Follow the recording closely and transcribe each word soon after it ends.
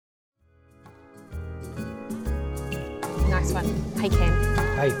Nice one. Hey, Cam.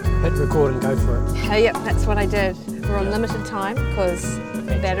 Hey, hit record and go for it. Yep, that's what I did. We're on limited time because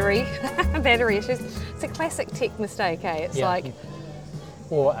battery issues. It's a classic tech mistake, eh? It's like...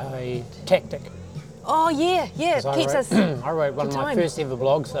 Or a tactic. Oh, yeah, it keeps us I wrote one of my time. first ever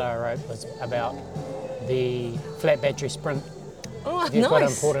blogs that I wrote was about the flat battery sprint. Oh, If you've got an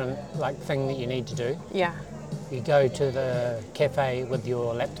nice. important thing that you need to do, Yeah, you go to the cafe with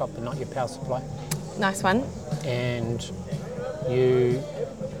your laptop and not your power supply, nice one. and you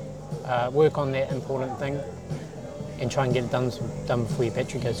work on that important thing and try and get it done before your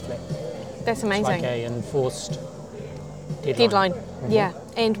battery goes flat. That's It's like amazing. a enforced Deadline. Yeah,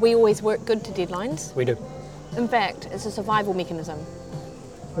 and we always work good to deadlines. We do. In fact, it's a survival mechanism.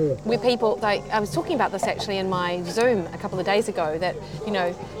 Where people, I was talking about this actually in my Zoom a couple of days ago, that, you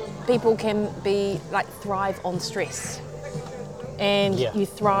know, people can thrive on stress. And you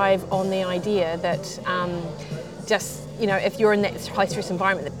thrive on the idea that just, you know, if you're in that high stress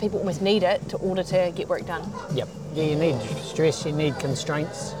environment, that people almost need it in order to get work done. Yep. Yeah, you need stress, you need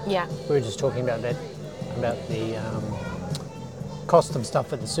constraints. Yeah. We were just talking about that, about the cost of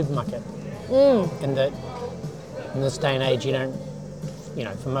stuff at the supermarket. And that in this day and age, you don't, you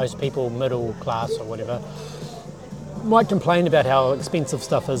know, for most people, middle class or whatever, might complain about how expensive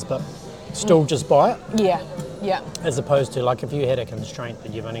stuff is, but still just buy it. Yeah. As opposed to, like, if you had a constraint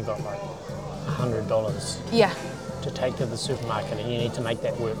that you've only got like $100 Yeah. to take to the supermarket and you need to make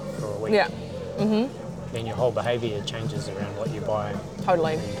that work for a week. Yeah. Then your whole behaviour changes around what you buy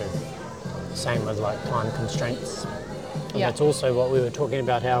Totally. and do. Same with like time constraints. And Yeah. that's also what we were talking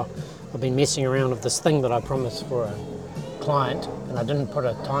about, how I've been messing around with this thing that I promised for a client and I didn't put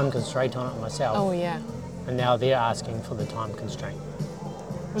a time constraint on it myself. Oh, yeah. And now they're asking for the time constraint,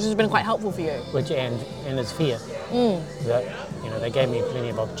 Which has been quite helpful for you. which and it's fair. That, you know, they gave me plenty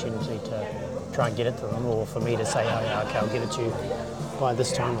of opportunity to try and get it to them, or for me to say, oh yeah, okay, I'll get it to you by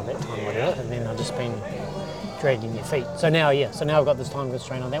this time or that time, whatever. And then I've just been dragging your feet. So now I've got this time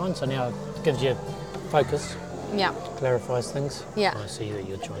constraint on that one. So now it gives you focus, Yeah. clarifies things. Yeah. I see that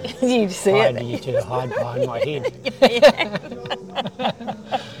you're trying to You see it. you to hide behind my head.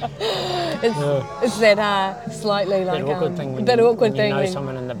 It's that slightly like That awkward thing when that you, awkward when you thing know when-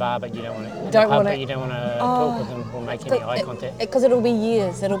 someone in the bar, but you don't want to. Don't want but it. you don't want to talk with them or make any eye contact. Because it'll be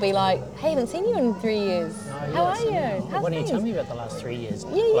years. It'll be like, hey, I haven't seen you in 3 years. Oh, How yeah, are so you? How's what do you things? tell me about the last 3 years?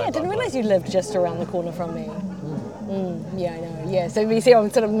 Yeah, I didn't realise you lived just around the corner from me. Yeah, I know. Yeah, so you see I'm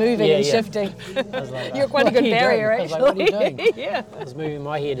sort of moving and shifting. I was like, You're quite a what good are you barrier, doing? I was like, what are you actually. doing? Yeah. I was moving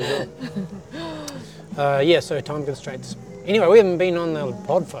my head as well. So time constraints. Anyway, we haven't been on the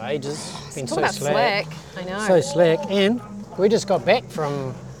pod for ages. Been Talk so about slack. I know. So slack. And we just got back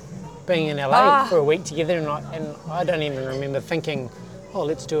from being in LA for a week together, and I don't even remember thinking, oh,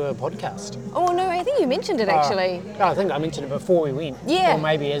 let's do a podcast. Oh, no, I think you mentioned it, actually. I think I mentioned it before we went. Yeah. Or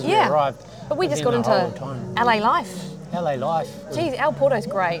maybe as we Yeah. arrived. But we just then got the whole into time. LA life. LA life. was Geez, El Porto's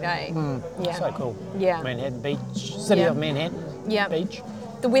great, eh? Yeah. So cool. Yeah. Manhattan Beach, city Yeah. of Manhattan Yeah. Beach.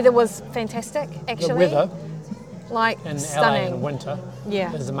 The weather was fantastic, actually. The weather Like, in stunning. LA in winter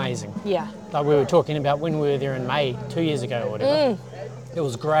Yeah. is amazing. Yeah. Like we were talking about when we were there in May 2 years ago or whatever. It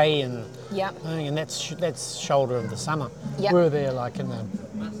was grey and Yeah. and that's shoulder of the summer. Yeah. We were there like in the,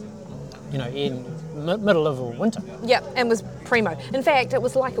 in middle of winter. Yeah, and was primo. In fact, it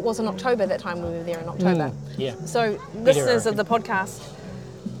was like it was in October that time we were there in October. Yeah. So listeners of the podcast,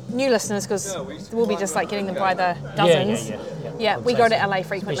 new listeners, because we'll be just like getting them by the dozens. Yeah. We go to LA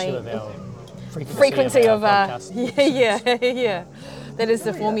frequently. Especially with our Frequency our of podcast. yeah. That is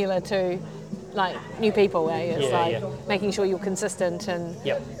the formula to like new people, eh? It's making sure you're consistent and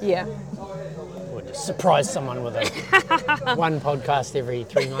Yep. yeah. Or just surprise someone with one podcast every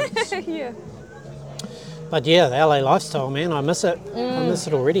 3 months. Yeah. But yeah, the LA lifestyle, man, I miss it. I miss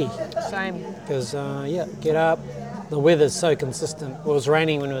it already. Same. Because, get up. The weather's so consistent. It was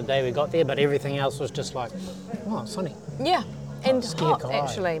raining when the day we got there, but everything else was just like, oh, sunny. Yeah. And hot sky.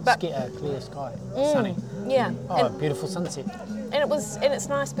 actually. But Clear sky. Sunny. yeah. Oh, And, beautiful sunset. and it's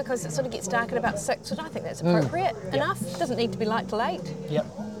nice because it sort of gets dark at about 6, which I think that's appropriate enough. It doesn't need to be light to late. Yep.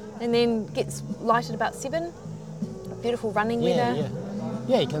 And then gets light at about 7. Beautiful running Yeah, weather. yeah.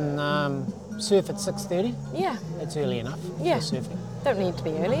 Yeah, you can surf at 6:30. Yeah. That's early enough Yeah. for surfing. Don't need to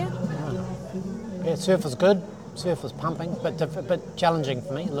be earlier. Yeah, surf was good. Surf was pumping, but a bit challenging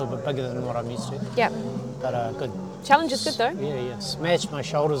for me. A little bit bigger than what I'm used to, Yeah. but good. Challenge is good though. Yeah. Smashed my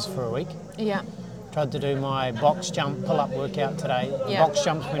shoulders for a week. Yeah. Tried to do my box jump pull-up workout today. The Yeah. box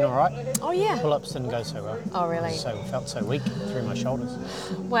jumps went all right. Oh yeah. Pull-ups didn't go so well. Oh really? So felt so weak through my shoulders.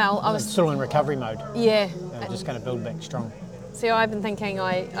 Well, I I'm was still in recovery mode. yeah. I'm just going to build back strong. So I've been thinking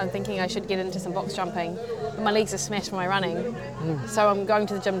I'm thinking I should get into some box jumping, but my legs are smashed from my running. So I'm going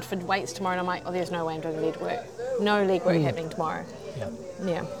to the gym for weights tomorrow, and I'm like, oh, there's no way I'm doing leg work. No leg work happening tomorrow. Yeah.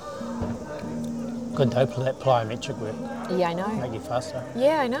 Yeah. Good though, that plyometric work. Yeah, I know. Make you faster.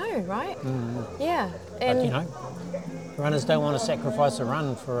 Yeah, I know, right? Yeah. And But you know, runners don't want to sacrifice a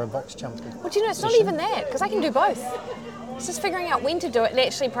run for a box jump. well, do you know, it's not even that, because I can do both. It's just figuring out when to do it and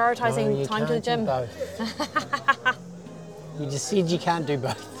actually prioritising you time to the can't gym. do both. You just said you can't do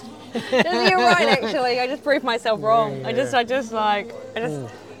both. You're right, actually. I just proved myself wrong. Yeah. I just,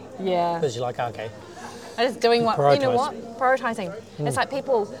 yeah. Because you're like, okay. I'm just doing what, you know Prioritise. what? Prioritising. It's like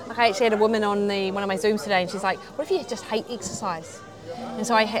people, like I actually had a woman on one of my Zooms today, and she's like, what if you just hate exercise? And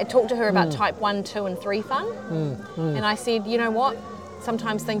so I had talked to her about type 1, 2 and 3 fun. And I said, you know what?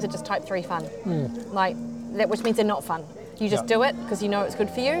 Sometimes things are just type 3 fun. Like, that, which means they're not fun. You just do it because you know it's good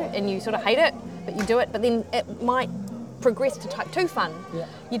for you and you sort of hate it, but you do it, but then it might progress to type 2 fun. Yeah.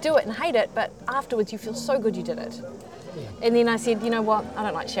 You do it and hate it, but afterwards you feel so good you did it. And then I said, you know what? I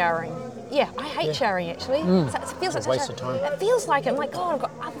don't like showering. Yeah, I hate showering actually. So it feels like It's a waste of time. It feels like it. I'm like, God, I've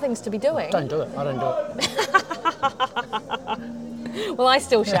got other things to be doing. Don't do it. I don't do it. Well, I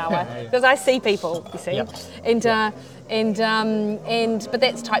still shower because I see people, you see. Yep. And but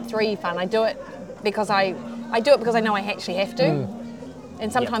that's type 3 fun. I do it because I know I actually have to.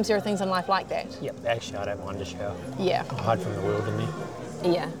 And sometimes there are things in life like that. Yep, actually I don't mind a shower. Yeah. I hide from the world in there.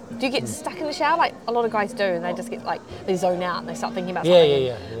 Yeah. Do you get stuck in the shower? Like a lot of guys do, and they just get like, they zone out and they start thinking about Yeah, something.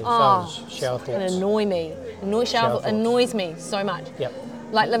 yeah. Oh, Shower it's gonna thoughts. annoy me. Shower Shower thought thoughts. annoys me so much. Yep.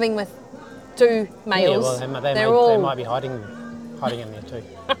 Like living with 2 males. Yeah, well, they might be hiding in there too.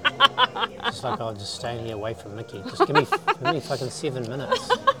 It's like, I'll just stay here away from Nikki. Just give me fucking 7 minutes,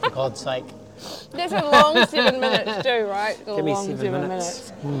 for God's sake. That's a long 7 minutes too, right? A Give me long 7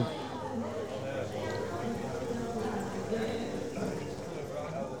 minutes.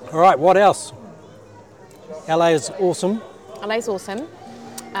 All right, what else? LA is awesome. LA's awesome.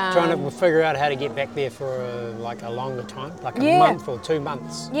 Trying to figure out how to get back there for a longer time, like a Yeah. month or 2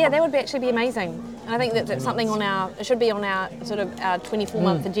 months. Yeah, that would actually be amazing. And I think that's something it should be on our sort of our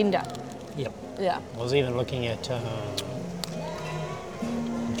 24-month agenda. Yep. Yeah. I was even looking at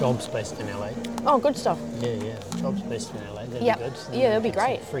jobs based in LA. Oh, good stuff. Yeah, jobs based in LA. That'd Yep. be good. So Yeah, that'd be get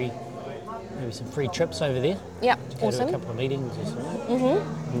some great. Maybe some free trips over there. Yep, Go to a awesome. couple of meetings or something.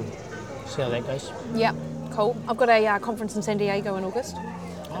 See how that goes. Yep, cool. I've got a conference in San Diego in August.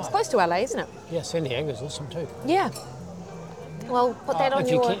 It's close to LA, isn't it? Yeah, San Diego's awesome too. Yeah. Well, put that on if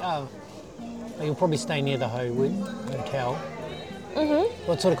your... you can, you'll probably stay near the hotel.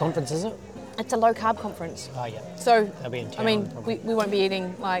 What sort of conference is it? It's a low-carb conference. Oh, yeah. So, They'll be in I town, mean, probably. we won't be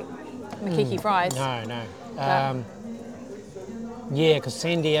eating, like, Makiki fries. No. Yeah, because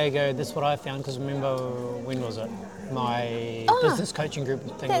San Diego, this is what I found, because remember, when was it? My business coaching group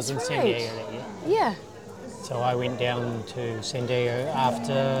thing was in that's San right. Diego that year. Yeah. So I went down to San Diego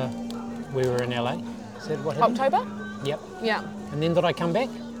after we were in LA. Is that what happened? October? Yep. Yeah. And then did I come back?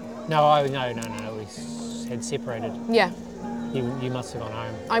 No. We had separated. Yeah. You must have gone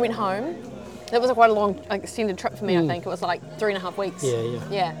home. I went home. That was quite a long, extended trip for me, I think. It was like 3.5 weeks.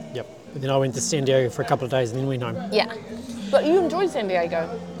 Yeah. Yep. But then I went to San Diego for a couple of days and then went home. Yeah. But you enjoyed San Diego.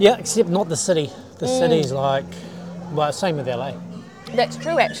 Yeah, except not the city. The city's like, well, same with LA. That's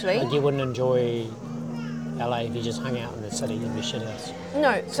true, actually. Like you wouldn't enjoy LA if you just hung out in the city. You'd be shit house.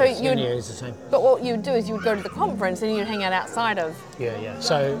 No, so San you'd... Diego's the same. But what you would do is you would go to the conference and you'd hang out outside of... Yeah.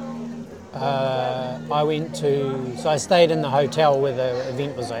 So I stayed in the hotel where the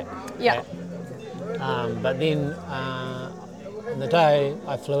event was at. Yeah. But then on the day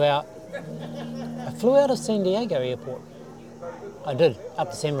I flew out of San Diego airport. I did,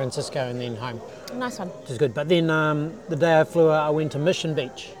 up to San Francisco and then home, Nice one. which is good. But then the day I flew out, I went to Mission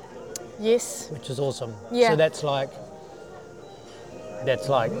Beach, Yes. which is awesome. Yeah. So that's like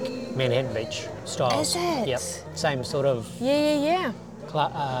Manhattan Beach style. Is it? Yep. Same sort of, Yeah.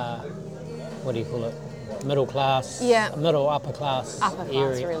 what do you call it? Middle class. Yeah. Middle upper class. Upper class,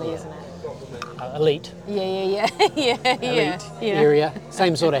 area. really, Yeah. isn't it? Elite. Yeah. Yeah. Area.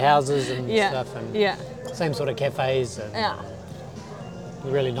 Same sort of houses and Yeah. stuff, and Yeah. same sort of cafes and Yeah. a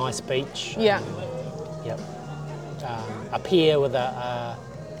really nice beach. Yeah. Yep. A pier with a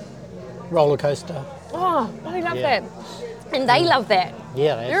roller coaster. Oh, I love Yeah. that. And they love that.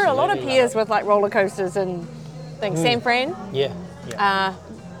 Yeah, they There are a lot of absolutely piers love with like roller coasters and things. San Fran, it. Yeah.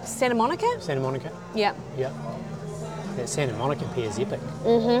 Santa Monica. Santa Monica. Yeah. Yeah. That Santa Monica pier is epic.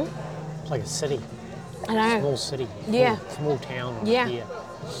 It's like a city, I know. small city. Yeah. Small town. Yeah. Pier.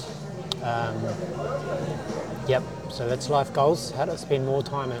 Yep. So that's life goals. How to spend more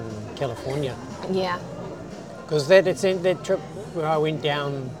time in California. Yeah. Because that trip where I went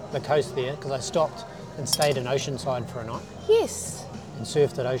down the coast there, because I stopped and stayed in Oceanside for a night Yes. and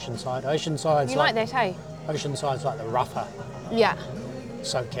surfed at Oceanside. Oceanside's You like that, hey? Oceanside's like the rougher Yeah.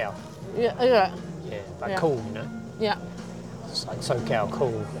 SoCal. Yeah. Yeah. Yeah, but Yeah. cool, you know. Yeah. It's like SoCal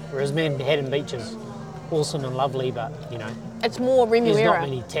cool. Whereas Manhattan Beach is awesome and lovely, but you know, It's more there's not Remuera.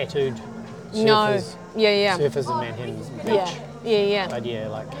 many tattooed surfers. No. Yeah. Surfers in Manhattan Beach. Yeah. Yeah. But yeah,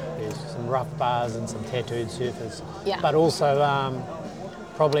 like there's some rough bars and some tattooed surfers. Yeah. But also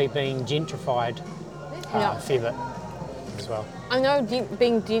probably being gentrified Yeah. a fair bit as well. I know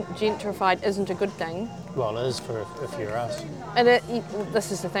being gentrified isn't a good thing. Well, it is for if you're us. And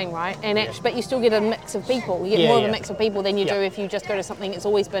this is the thing, right? And Yeah. but you still get a mix of people. You get Yeah, more of a yeah. mix of people than you Yeah. do if you just go to something that's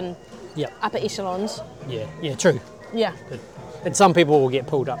always been Yep. upper echelons. Yeah, true. Yeah. And some people will get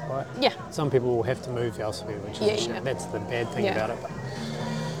pulled up, right? Yeah. Some people will have to move elsewhere, which is Yeah, a shame. yeah. That's the bad thing Yeah. about it.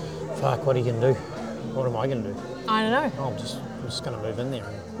 But fuck, what are you gonna do? What am I gonna do? I don't know. Oh, I'm just gonna move in there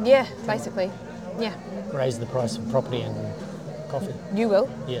and Yeah, basically. Yeah. raise the price of property and coffee. You will.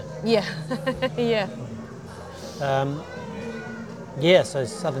 Yeah. Yeah. Yeah. Yeah, so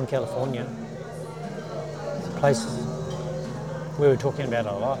Southern California, it's a place we were talking about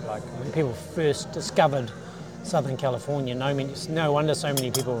a lot. Like when people first discovered Southern California, no wonder so many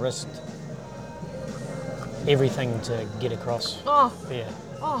people risked everything to get across. Oh, Yeah,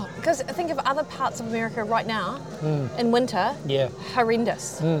 oh, because think of other parts of America right now in winter. yeah,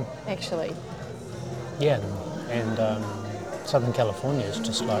 Horrendous, actually. yeah. And Southern California is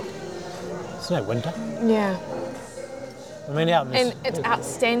just like, it's no winter. Yeah. I mean, out in this, And it's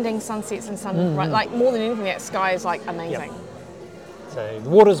outstanding sunsets and sunrise. Like more than anything, that sky is like amazing. so the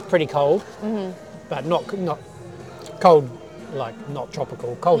water's pretty cold, but not cold, like not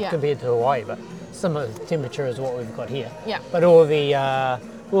tropical. Cold Yeah. compared to Hawaii, but similar temperature as what we've got here. Yeah. But all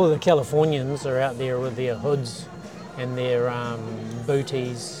the Californians are out there with their hoods and their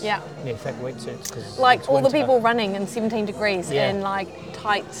booties, Yeah. their thick wetsuits. 'Cause Like it's all the winter. people running in 17 degrees Yeah. and like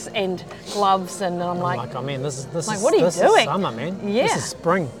tights and gloves, and I'm I'm like, like, oh man, this like, is what are you this doing? is summer, man. Yeah. This is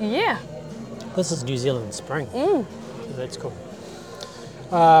spring. yeah. This is New Zealand spring. So that's cool.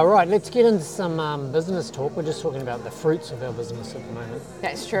 Right, let's get into some business talk. We're just talking about the fruits of our business at the moment.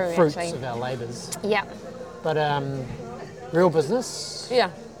 That's true, Fruits actually. of our labours. Yeah. But real business, Yeah.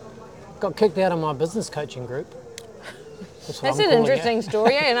 got kicked out of my business coaching group. That's, what That's I'm an calling it. interesting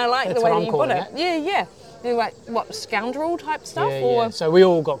story, and I like the That's way what that I'm you put calling it. Yeah, yeah. You're like, what, scoundrel type stuff? Yeah, or yeah. So we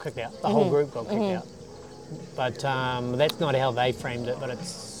all got kicked out. The Mm-hmm. whole group got kicked out. But that's not how they framed it, but it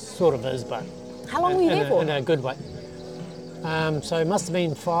sort of is, but How long were you there for? in a good way. So it must have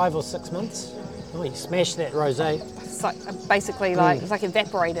been 5 or 6 months. Oh, you smashed that rosé. It's like, basically, like, it's like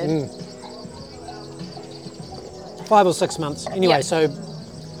evaporated. 5 or 6 months. Anyway, Yeah. so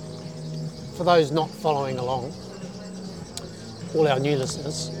for those not following along, all our new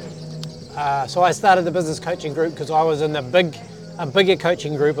listeners, so I started the business coaching group because I was in a bigger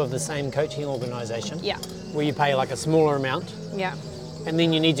coaching group of the same coaching organisation. Yeah. Where you pay like a smaller amount, Yeah. and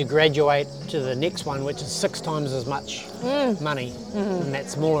then you need to graduate to the next one, which is 6 times as much money in that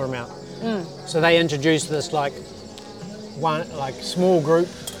smaller amount. So they introduced this like small group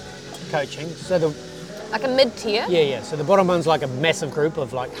coaching. So Like a mid-tier? yeah. So the bottom one's like a massive group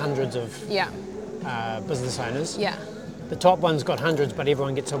of like hundreds of Yeah. business owners. Yeah. The top one's got hundreds, but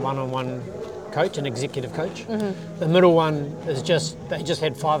everyone gets a one-on-one coach, an executive coach. The middle one is they just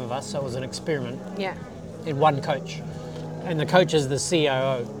had 5 of us, so it was an experiment. Yeah. And one coach. And the coach is the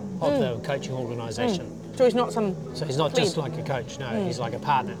COO of the coaching organisation. So he's not some. So he's not just like a coach, no, he's like a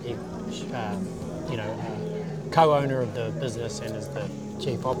partner. He, co-owner of the business and is the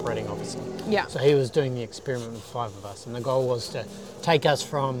chief operating officer. Yeah. So he was doing the experiment with 5 of us, and the goal was to take us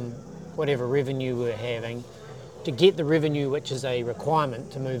from whatever revenue we were having to get the revenue, which is a requirement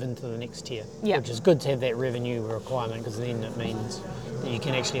to move into the next tier. Yeah. Which is good to have that revenue requirement because then it means that you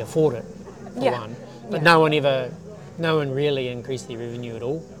can actually afford it, for Yeah. one. But Yeah. no one really increased their revenue at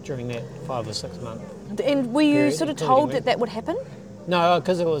all during that 5 or 6 month. And were you Period, sort of including told me. that that would happen? No,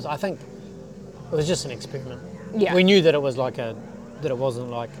 because I think it was just an experiment. Yeah. We knew that it wasn't like a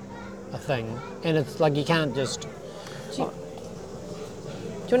thing, and it's like you can't just. Do you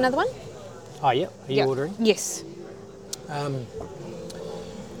want another one? Oh yeah, are you Yeah. ordering? Yes.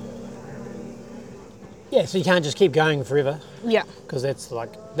 Yeah, so you can't just keep going forever Yeah. because that's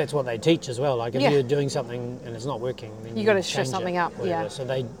what they teach as well. Like if Yeah. you're doing something and it's not working, then You gotta shift change something it, up, whatever. yeah. So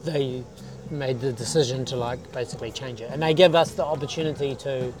they made the decision to like basically change it, and they give us the opportunity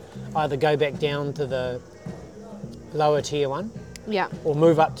to either go back down to the lower tier one Yeah. or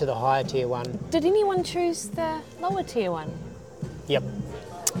move up to the higher tier one. Did anyone choose the lower tier one? Yep.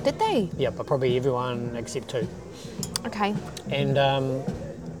 Did they? Yeah, but probably everyone except 2. Okay. And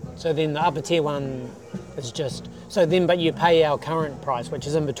so then the upper tier one is just, but you pay our current price, which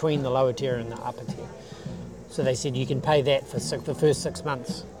is in between the lower tier and the upper tier. So they said you can pay that for the first 6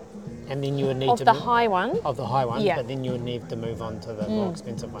 months, and then you would need Of the high one? Of the high one, Yeah. but then you would need to move on to the more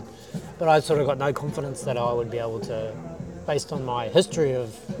expensive one. But I sort of got no confidence that I would be able to, based on my history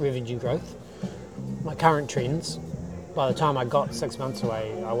of revenue growth, my current trends, by the time I got 6 months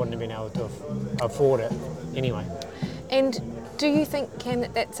away, I wouldn't have been able to afford it anyway. And do you think, Ken,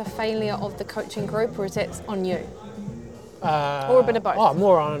 that that's a failure of the coaching group, or is that on you? Or a bit of both? Oh,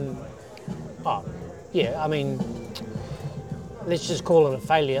 more on. Oh, yeah. I mean, let's just call it a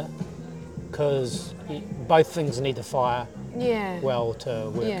failure, because both things need to fire Yeah. well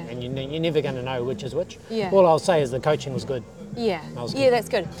to work, Yeah. and you're never going to know which is which. Yeah. All I'll say is the coaching was good. Yeah. That was Yeah, good. that's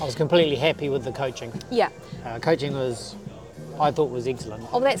good. I was completely happy with the coaching. Yeah. Coaching I thought was excellent.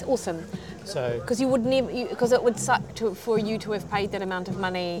 Oh, that's awesome. So Because you would never, because it would suck for you to have paid that amount of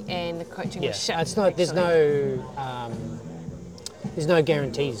money and the coaching yeah, was shit. it's not. actually. There's no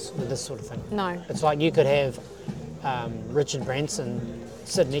guarantees with this sort of thing. No. It's like you could have Richard Branson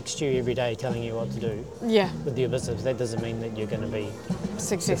sit next to you every day telling you what to do Yeah. with your business. That doesn't mean that you're going to be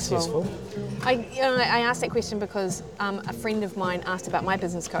successful. I asked that question because a friend of mine asked about my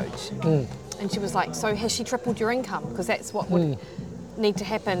business coach, and she was like, "So has she tripled your income? Because that's what would need to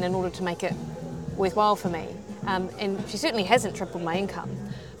happen in order to make it worthwhile for me." And she certainly hasn't tripled my income.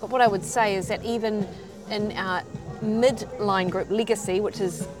 But what I would say is that even in our midline group, Legacy, which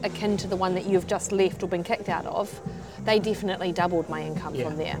is akin to the one that you've just left or been kicked out of, they definitely doubled my income Yeah.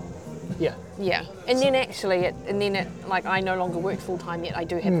 from there. Yeah. Yeah, and then actually, like I no longer work full time yet. I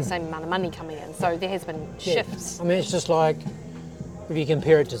do have the same amount of money coming in, so there has been shifts. I mean, it's just like if you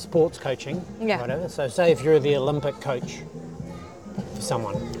compare it to sports coaching, Yeah. whatever. So say if you're the Olympic coach for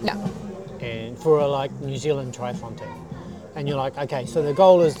someone, Yeah, and for a like New Zealand triathlon team, and you're like, okay, so the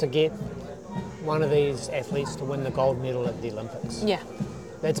goal is to get one of these athletes to win the gold medal at the Olympics. yeah,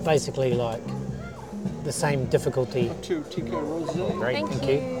 That's basically like the same difficulty. 2 TK Rosé. Great, Thank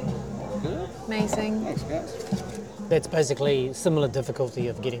you. you. Good. Amazing. Thanks, guys. That's basically similar difficulty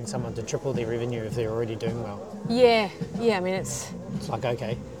of getting someone to triple their revenue if they're already doing well. Yeah, yeah. I mean, it's It's like,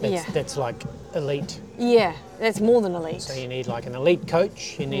 okay, Yeah. that's like elite. that's more than elite. So you need like an elite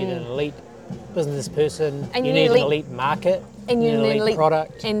coach, you need an elite business person, And you you need need an elite- elite market, and you need an elite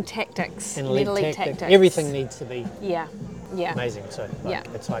product, and tactics. and You need elite elite tactics. Everything needs to be Yeah, yeah, amazing. So like, Yeah.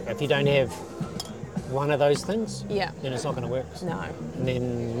 it's like if you don't have one of those things, yeah. then it's not going to work. No. And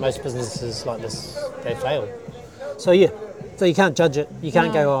then most businesses like this, they fail. So yeah, so you can't judge it. You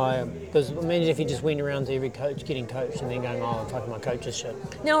can't go, because imagine if you just went around to every coach getting coached and then going, oh, fuck, my coach is shit.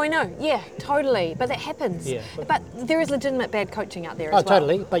 No, I know. Yeah, totally. But that happens. Yeah. But there is legitimate bad coaching out there Oh, as well.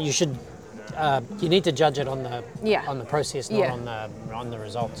 totally. But you should, you need to judge it on the Yeah. on the process, not Yeah. on the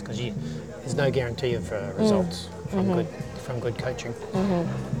results, because there's no guarantee of results from good coaching.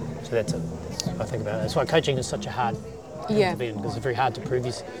 So that's it. I think about it. That's why coaching is such a hard thing Yeah. to be in, because it's very hard to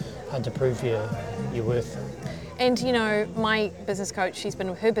prove your worth. And you know, my business coach, she's been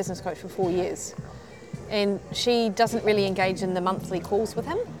her business coach for 4 years. And she doesn't really engage in the monthly calls with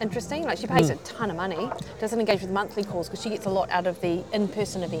him. Interesting. Like she pays a ton of money, doesn't engage with the monthly calls because she gets a lot out of the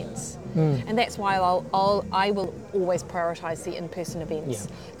in-person events. And that's why I will always prioritise the in-person events.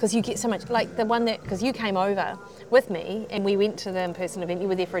 Yeah. Because you get so much, like the one that, because you came over with me and we went to the in-person event, you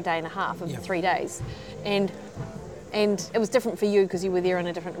were there for a day and a half of 3 days. And it was different for you because you were there in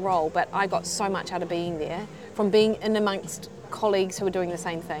a different role, but I got so much out of being there, from being in amongst colleagues who are doing the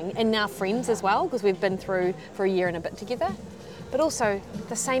same thing, and now friends as well, because we've been through for a year and a bit together. But also,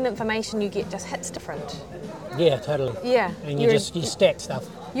 the same information you get just hits different. Yeah, totally. Yeah. And you stack stuff.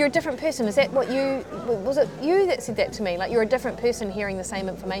 You're a different person. Is that what was it you that said that to me? Like you're a different person hearing the same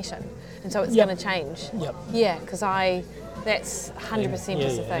information, and so it's Yep. going to change. Yep. Yeah, because that's 100%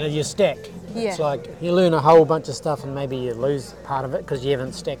 is the thing. And you stack. Yeah. It's like you learn a whole bunch of stuff and maybe you lose part of it because you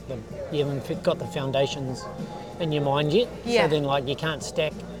haven't stacked them. You haven't got the foundations in your mind yet. Yeah. So then like you can't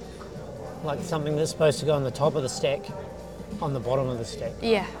stack like something that's supposed to go on the top of the stack on the bottom of the stack.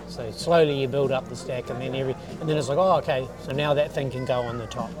 Yeah. So slowly you build up the stack and then it's like, oh, okay, so now that thing can go on the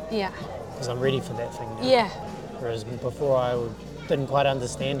top Yeah. because I'm ready for that thing now. Yeah. Whereas before I didn't quite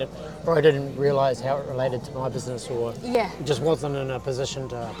understand it, or I didn't realise how it related to my business, or Yeah. just wasn't in a position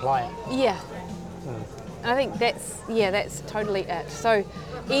to apply it. Yeah. I think that's totally it. So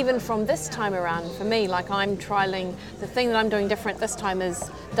even from this time around, for me, like I'm trialing, the thing that I'm doing different this time is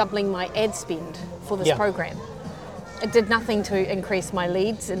doubling my ad spend for this Yeah. program. It did nothing to increase my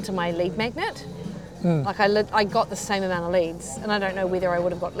leads into my lead magnet. Like I got the same amount of leads, and I don't know whether I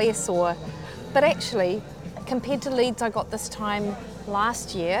would have got less but actually compared to leads I got this time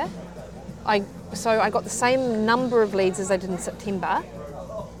last year, I got the same number of leads as I did in September,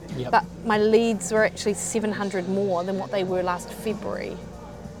 Yep. but my leads were actually 700 more than what they were last February.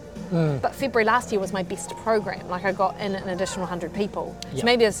 But February last year was my best program. Like I got in an additional 100 people. Yep. So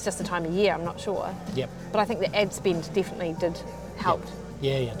maybe it's just the time of year, I'm not sure. Yep. But I think the ad spend definitely did help.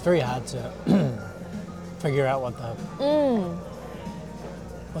 Yeah, it's very hard to figure out what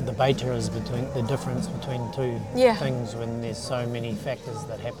the beta is between the difference between two Yeah. things when there's so many factors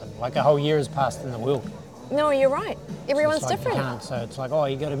that happen. Like a whole year has passed in the world. No, you're right. Everyone's It's like you different. can't, so it's like, oh,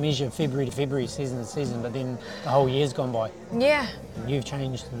 you got to measure February to February, season to season, but then the whole year's gone by. Yeah. And you've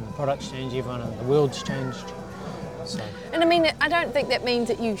changed, and the product's changed, everyone, and the world's changed. So And I mean, I don't think that means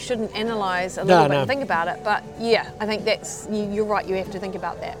that you shouldn't analyse a little bit no. and think about it, but yeah, I think that's, you're right, you have to think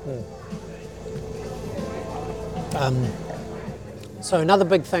about that. So another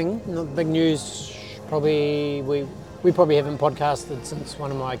big thing, another big news, probably we probably haven't podcasted since one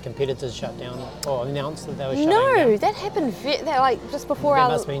of my competitors shut down or announced that they were shutting No, down. that happened like just before That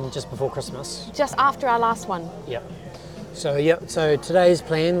must have been just before Christmas. just after our last one. Yep. So today's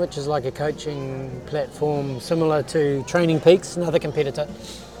plan, which is like a coaching platform similar to Training Peaks, another competitor,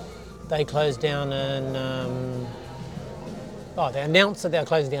 they closed down in. They announced that they were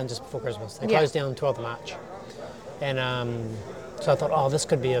closing down just before Christmas. They Yeah. closed down 12th of March, and so I thought, this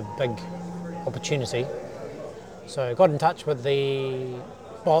could be a big opportunity. So I got in touch with the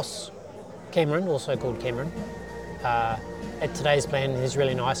boss, Cameron, also called Cameron. At today's plan, he's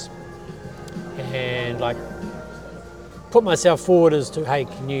really nice, and like put myself forward as to, hey,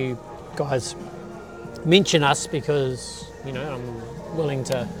 can you guys mention us, because I'm willing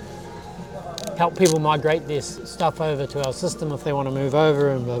to help people migrate their stuff over to our system if they want to move over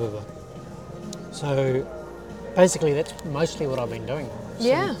and blah blah blah. So basically that's mostly what I've been doing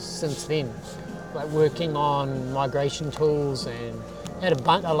since then, like working on migration tools, and had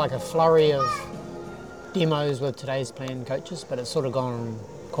a flurry of demos with today's plan coaches, but it's sort of gone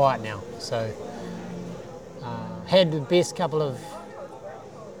quiet now. So had the best couple of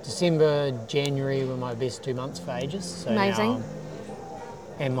December, January were my best 2 months for ages. So Amazing.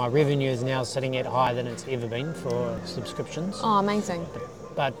 And my revenue is now sitting at higher than it's ever been for subscriptions, Oh, amazing.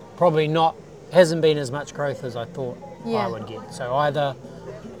 but probably hasn't been as much growth as I thought Yeah. I would get. So either,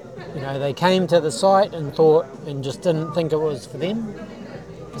 they came to the site and just didn't think it was for them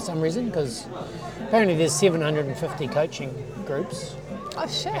for some reason, because apparently there's 750 coaching groups, Oh,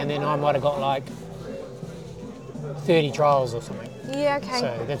 shit. and then I might have got like 30 trials or something. Yeah, okay.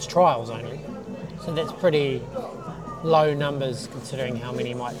 So that's trials only. So that's pretty low numbers considering how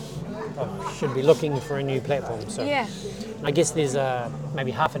many should be looking for a new platform. So Yeah. I guess there's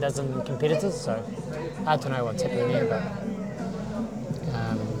maybe half a dozen competitors, so hard to know what's happening there, but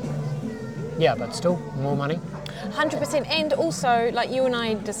but still more money. 100%. And also, like you and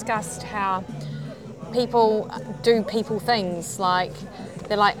I discussed how people do people things. Like,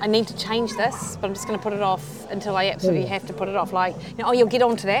 they're like, I need to change this, but I'm just going to put it off until I absolutely have to put it off. Like, you'll get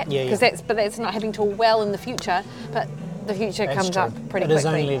onto that, Yeah, because that's not happening till well in the future, but the future That's comes true. up pretty It quickly. is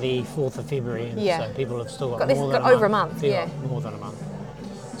only the 4th of February, and Yeah. so people have still got, Got more than over a month, yeah. More than a month.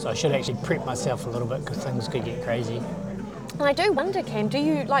 So I should actually prep myself a little bit, because things could get crazy. And I do wonder, Cam, do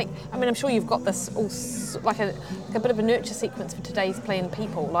you I'm sure you've got this all like a bit of a nurture sequence for today's plan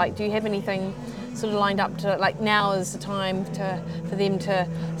people. Like, do you have anything sort of lined up to, like, now is the time for them to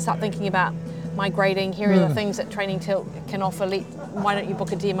start thinking about migrating? Here are the things that Training Tilt can offer. Why don't you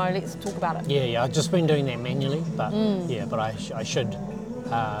book a demo? Let's talk about it. Yeah, I've just been doing that manually, but but I should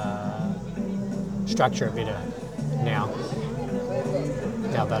structure it better now.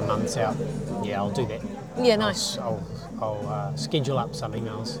 Now that a month's out, I'll do that. Yeah, nice. I'll schedule up some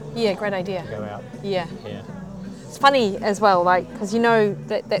emails Yeah, great idea. to go out. Yeah. Yeah. It's funny as well, because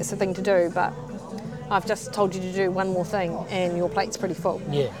that's the thing to do, but I've just told you to do one more thing and your plate's pretty full.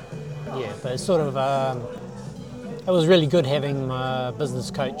 Yeah, but it's sort of, it was really good having my business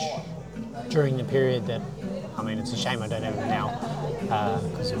coach during the period that, it's a shame I don't have him now,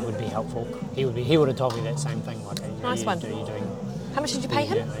 because it would be helpful. He would have told me that same thing, like, Nice one. you're doing. How much did you pay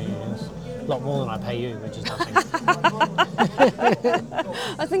him? A lot more than I pay you, which is nothing.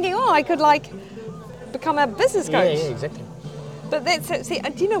 I was thinking, I could become a business coach. Yeah, exactly. But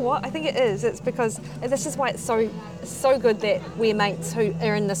do you know what? I think it is. It's because this is why it's so good that we're mates who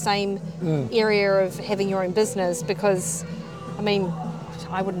are in the same area of having your own business, because,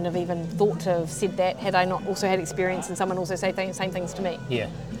 I wouldn't have even thought to have said that had I not also had experience and someone also say same things to me. Yeah,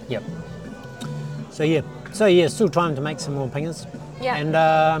 yep. So still trying to make some more pingers. Yeah.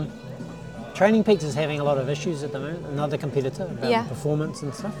 And Training Peaks is having a lot of issues at the moment, another competitor, about Yeah. performance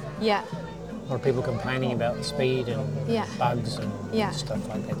and stuff. Yeah. lot of people complaining about speed and Yeah. bugs and Yeah. stuff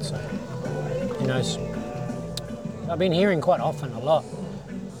like that. So, who knows? I've been hearing quite often a lot.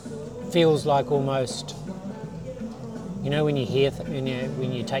 Feels like almost, when you hear,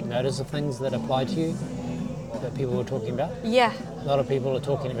 when you take notice of things that apply to you, that people were talking about. Yeah. A lot of people are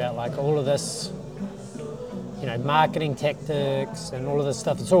talking about like all of this, marketing tactics and all of this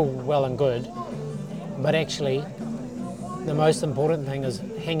stuff. It's all well and good, but actually, the most important thing is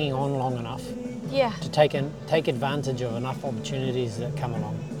hanging on long enough Yeah. to take advantage of enough opportunities that come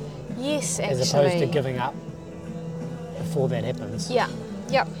along, Yes, actually. as opposed to giving up before that happens. Yeah.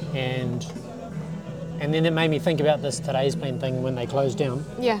 Yep. And then it made me think about this Today's Plan thing when they closed down,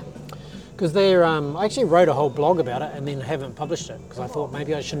 Yeah. because they're I actually wrote a whole blog about it and then haven't published it because I thought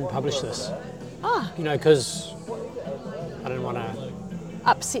maybe I shouldn't publish this. Ah. Because I don't want to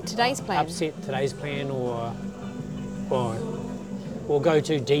Upset Today's Plan. upset Today's Plan or go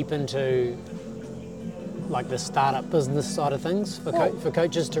too deep into like the startup business side of things for for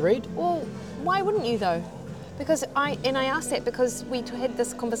coaches to read. Well, why wouldn't you though? Because I asked that because we had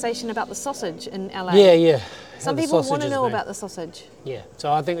this conversation about the sausage in LA. Yeah. Some How the people want sausage to is know made. about the sausage. Yeah,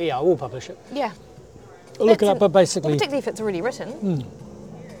 so I think I will publish it. Yeah. I'll look it That's up, but basically, particularly if it's already written.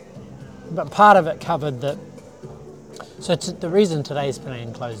 but part of it covered that. So the reason Today's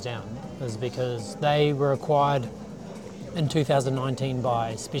Plan closed down is because they were acquired in 2019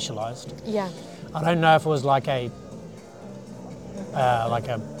 by Specialized. Yeah. I don't know if it was like a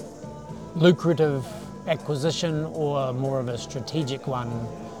lucrative acquisition or more of a strategic one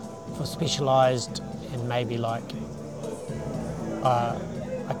for Specialized, and maybe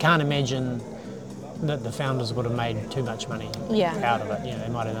I can't imagine that the founders would have made too much money Yeah. out of it. They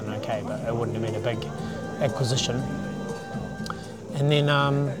might have done okay, but it wouldn't have been a big acquisition. And then,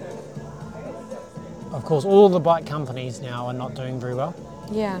 of course, all the bike companies now are not doing very well.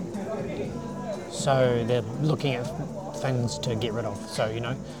 Yeah. So they're looking at things to get rid of. So,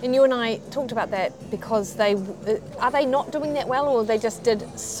 And you and I talked about that because are they not doing that well, or they just did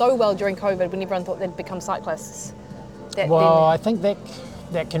so well during COVID when everyone thought they'd become cyclists? well, I think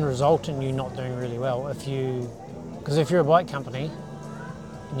that can result in you not doing really well because if you're a bike company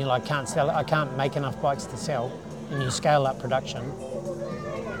and you're like, I can't make enough bikes to sell, and you scale up production,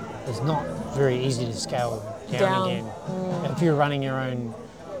 it's not very easy to scale down again. If you're running your own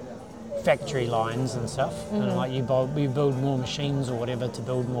factory lines and stuff, and like you build more machines or whatever to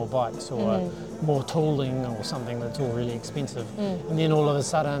build more bikes or more tooling or something that's all really expensive, and then all of a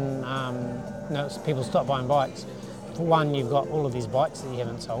sudden people stop buying bikes. For one, you've got all of these bikes that you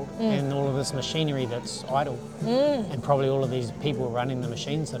haven't sold and all of this machinery that's idle, and probably all of these people running the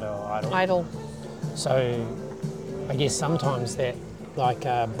machines that are idle. So I guess sometimes that like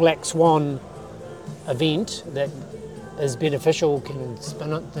a black swan event that is beneficial can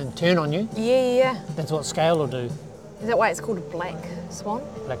spin it and turn on you. Yeah. That's what scale will do. Is that why it's called a black swan?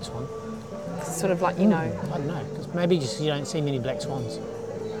 Black swan. It's sort of like, I don't know, because maybe just you don't see many black swans.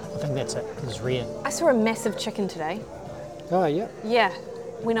 I think that's it, 'cause it's rare. I saw a massive chicken today. Oh, yeah. Yeah,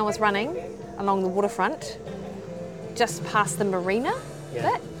 when I was running along the waterfront, just past the marina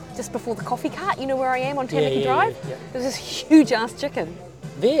Yeah. bit, just before the coffee cart, where I am on Tamaki yeah, Drive? yeah. There was this huge ass chicken.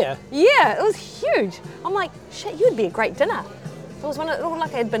 There? Yeah, it was huge. I'm like, shit, you'd be a great dinner. It looked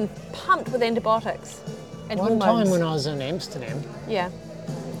like I had been pumped with antibiotics and One hormones. time when I was in Amsterdam, Yeah.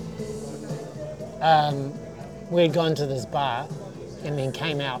 we had gone to this bar and then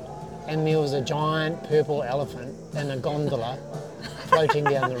came out, and there was a giant purple elephant in a gondola floating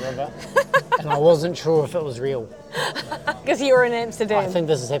down the river, and I wasn't sure if it was real. Because you were in Amsterdam. I think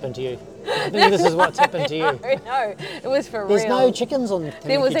this has happened to you. I think this is what's happened to you. No, it was for There's real. no chickens on Tamaki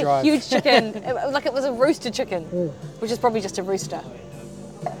There was a Drive. huge chicken, it was a rooster chicken, which is probably just a rooster.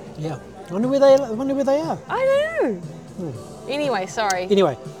 Yeah. I wonder where they are. I don't know. Anyway, sorry.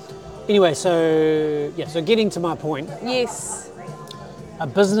 Anyway, so getting to my point, Yes. a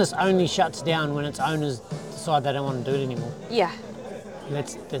business only shuts down when its owners decide they don't want to do it anymore. Yeah.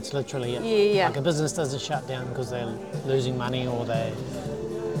 That's literally it. Yeah. Like a business doesn't shut down because they're losing money or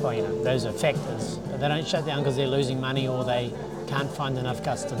those are factors. But they don't shut down because they're losing money or they can't find enough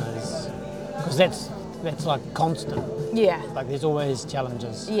customers. Because that's like constant. Yeah. Like there's always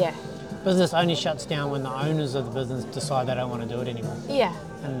challenges. Yeah. Business only shuts down when the owners of the business decide they don't want to do it anymore. Yeah.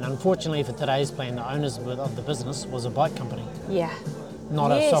 And unfortunately for Today's Plan, the owners of the business was a bike company, Yeah. not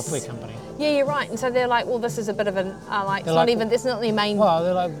Yes. a software company. Yeah, you're right. And so they're like, well, this is a bit of an, it's not the main. Well,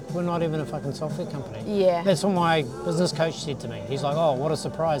 they're like, we're not even a fucking software company. Yeah. That's what my business coach said to me. He's like, oh, what a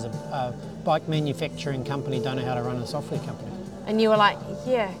surprise. A bike manufacturing company don't know how to run a software company. And you were like,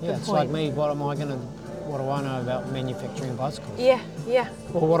 yeah, Yeah, good it's point. like me, what am I going to what do I know about manufacturing bicycles? Yeah, yeah.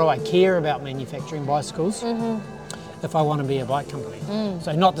 Or what do I care about manufacturing bicycles if I want to be a bike company?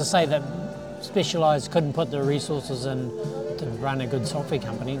 So not to say that Specialized couldn't put the resources in to run a good software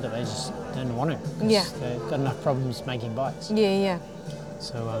company, that they just didn't want to. 'Cause Yeah. they've got enough problems making bikes. Yeah, yeah.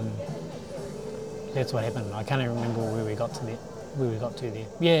 So that's what happened. I can't even remember where we got to there.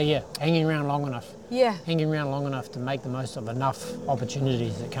 Yeah. Hanging around long enough. Yeah. Hanging around long enough to make the most of enough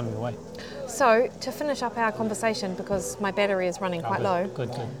opportunities that come your way. So, to finish up our conversation, because my battery is running quite low, Good.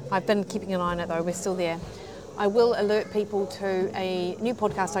 I've been keeping an eye on it though, we're still there. I will alert people to a new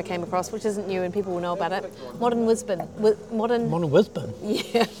podcast I came across, which isn't new and people will know about it. Modern Wisdom. Modern Wisdom.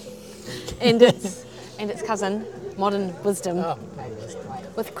 Yeah. and its cousin, Modern Wisdom. Oh,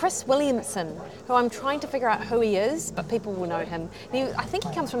 With Chris Williamson, who I'm trying to figure out who he is, but people will know him. I think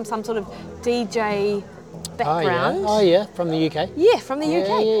he comes from some sort of DJ background. Oh yeah, from the UK. Yeah, from the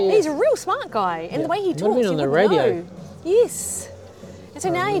UK. Yeah. He's a real smart guy, and the way he Might have talks, been you on the would radio. know. Yes. And so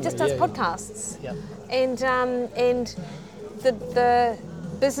now he just does yeah. podcasts. Yeah. And the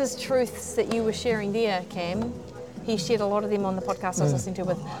business truths that you were sharing there, Cam, he shared a lot of them on the podcast I was listening to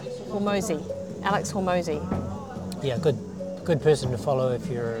with Hormozy, Alex Hormozy. Yeah, good person to follow if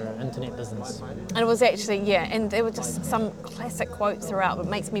you're an internet business. And it was actually, and there were just some classic quotes throughout. It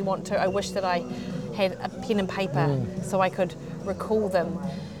makes me want to, I wish that I had a pen and paper so I could recall them.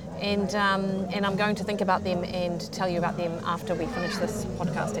 And I'm going to think about them and tell you about them after we finish this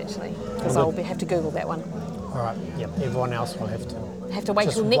podcast, actually, because I'll have to Google that one. All right. Yep. Everyone else will have to. Wait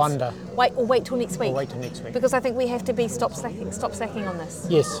just till next. wonder. Wait till next week. Or wait till next week. Because I think we have to be stop slacking on this.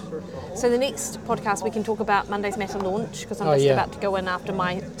 Yes. So the next podcast we can talk about Monday's Matter launch, because I'm Oh, just yeah. about to go in after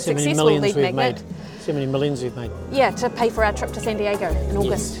my So many successful millions lead we've magnet. made. So many millions we've made. Yeah, to pay for our trip to San Diego in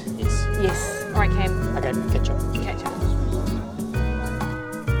August. Yes. Yes. All right, Cam. Okay. Catch up.